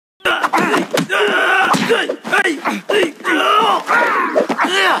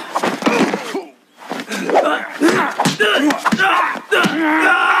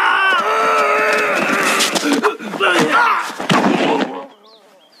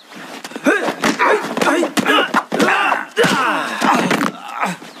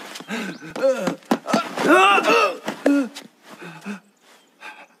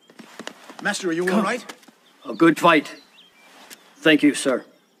Master, are you all right? A good fight. Thank you, sir.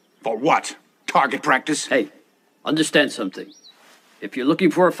 For what? Target practice? Hey, understand something. If you're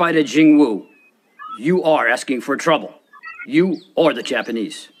looking for a fight at Jingwu, you are asking for trouble. You or the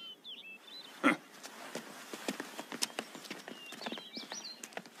Japanese. Huh.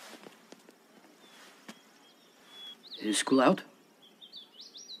 Is school out?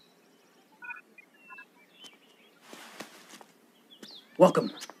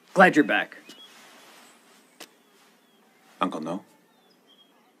 Welcome. Glad you're back. Uncle No?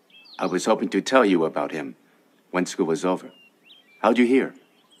 I was hoping to tell you about him when school was over. How'd you hear?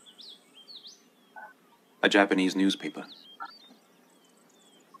 A Japanese newspaper.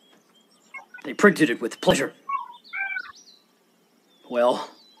 They printed it with pleasure. Well,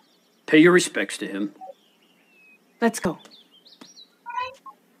 pay your respects to him. Let's go.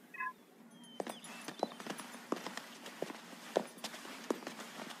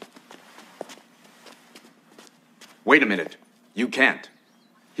 Wait a minute. You can't.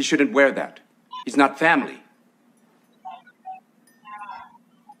 He shouldn't wear that. He's not family.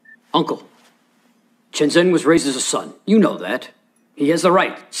 Uncle, Shenzhen was raised as a son. You know that. He has the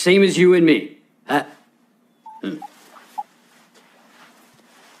right, same as you and me. Huh?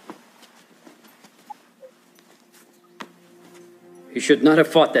 He should not have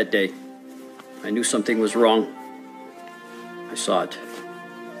fought that day. I knew something was wrong. I saw it.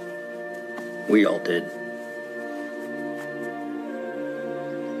 We all did.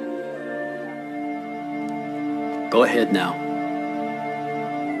 Go ahead now.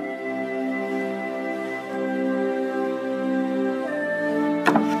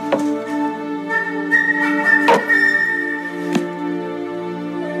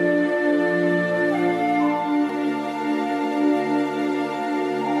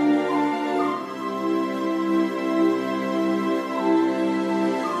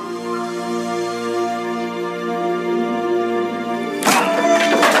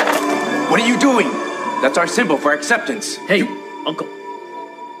 What are you doing? That's our symbol for acceptance. Hey, Uncle.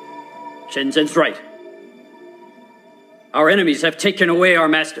 Shenzhen's right. Our enemies have taken away our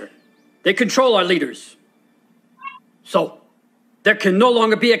master. They control our leaders. So, there can no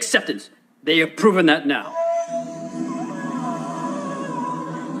longer be acceptance. They have proven that now.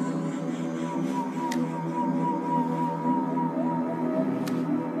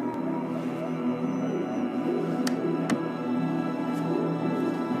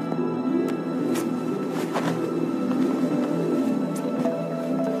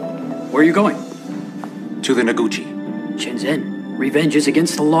 Where are you going? To the Noguchi. Shenzhen, revenge is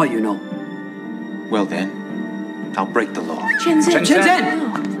against the law, you know. Well then, I'll break the law. Shenzhen!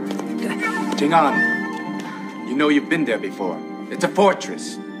 Ting An, you know you've been there before. It's a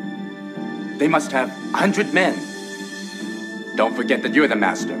fortress. They must have 100 men. Don't forget that you're the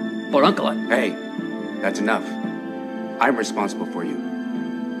master. But Uncle, Hey, that's enough. I'm responsible for you.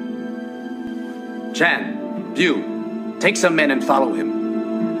 Chan, View, take some men and follow him.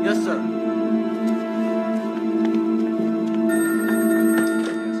 Yes, sir.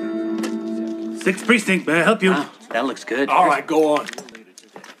 Sixth Precinct, may I help you? Ah, that looks good. All right, go on.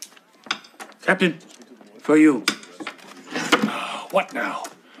 Captain, for you. What now?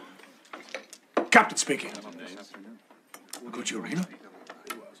 Captain speaking. Noguchi Arena?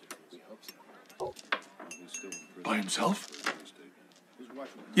 By himself?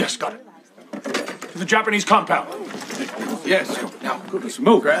 Yes, got it. To the Japanese compound. Yes, now, let's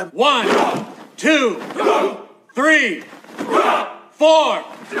move. Grab. 1, 2, 3, 4.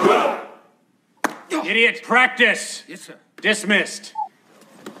 Idiot, practice. Yes, sir. Dismissed.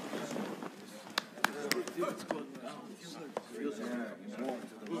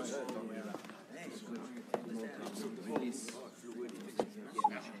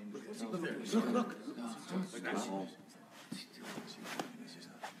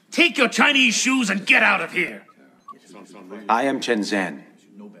 Take your Chinese shoes and get out of here. I am Chen Zan.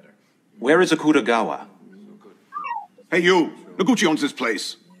 Where is Akutagawa? Hey, you! Noguchi owns this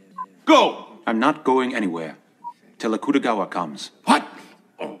place. Go! I'm not going anywhere till Akutagawa comes. What?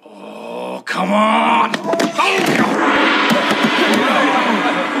 Oh, come on!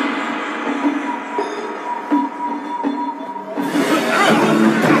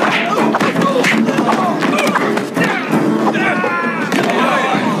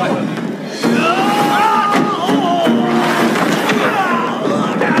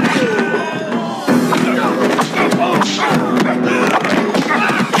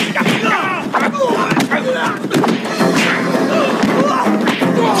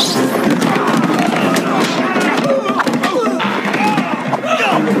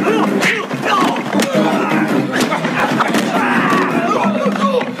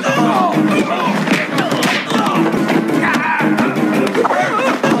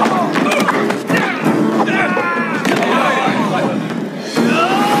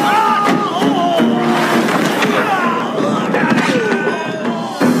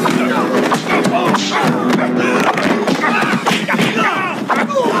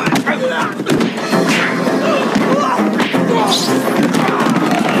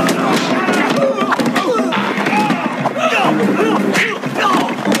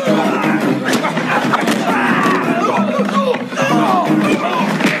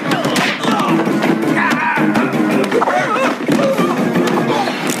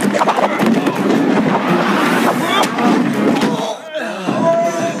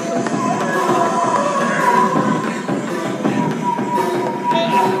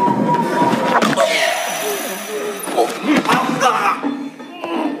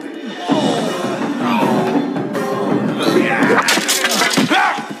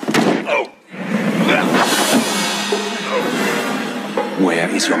 Where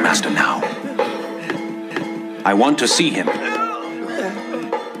is your master now? I want to see him.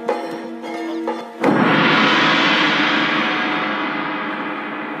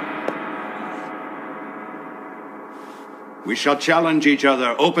 We shall challenge each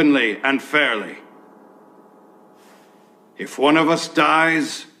other openly and fairly. If one of us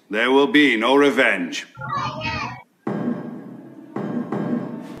dies, there will be no revenge.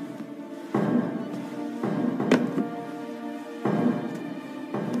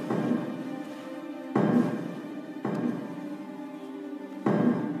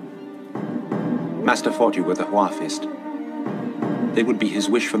 Master fought you with the Hua Fist. It would be his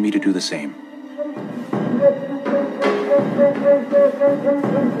wish for me to do the same.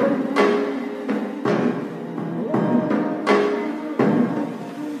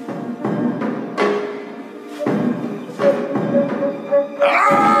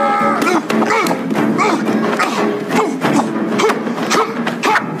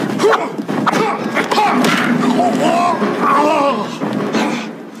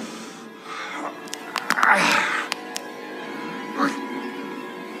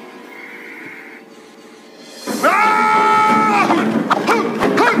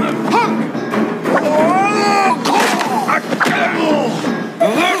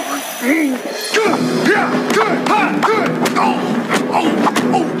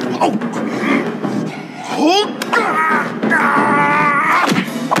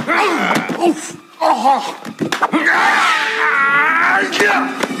 Oh!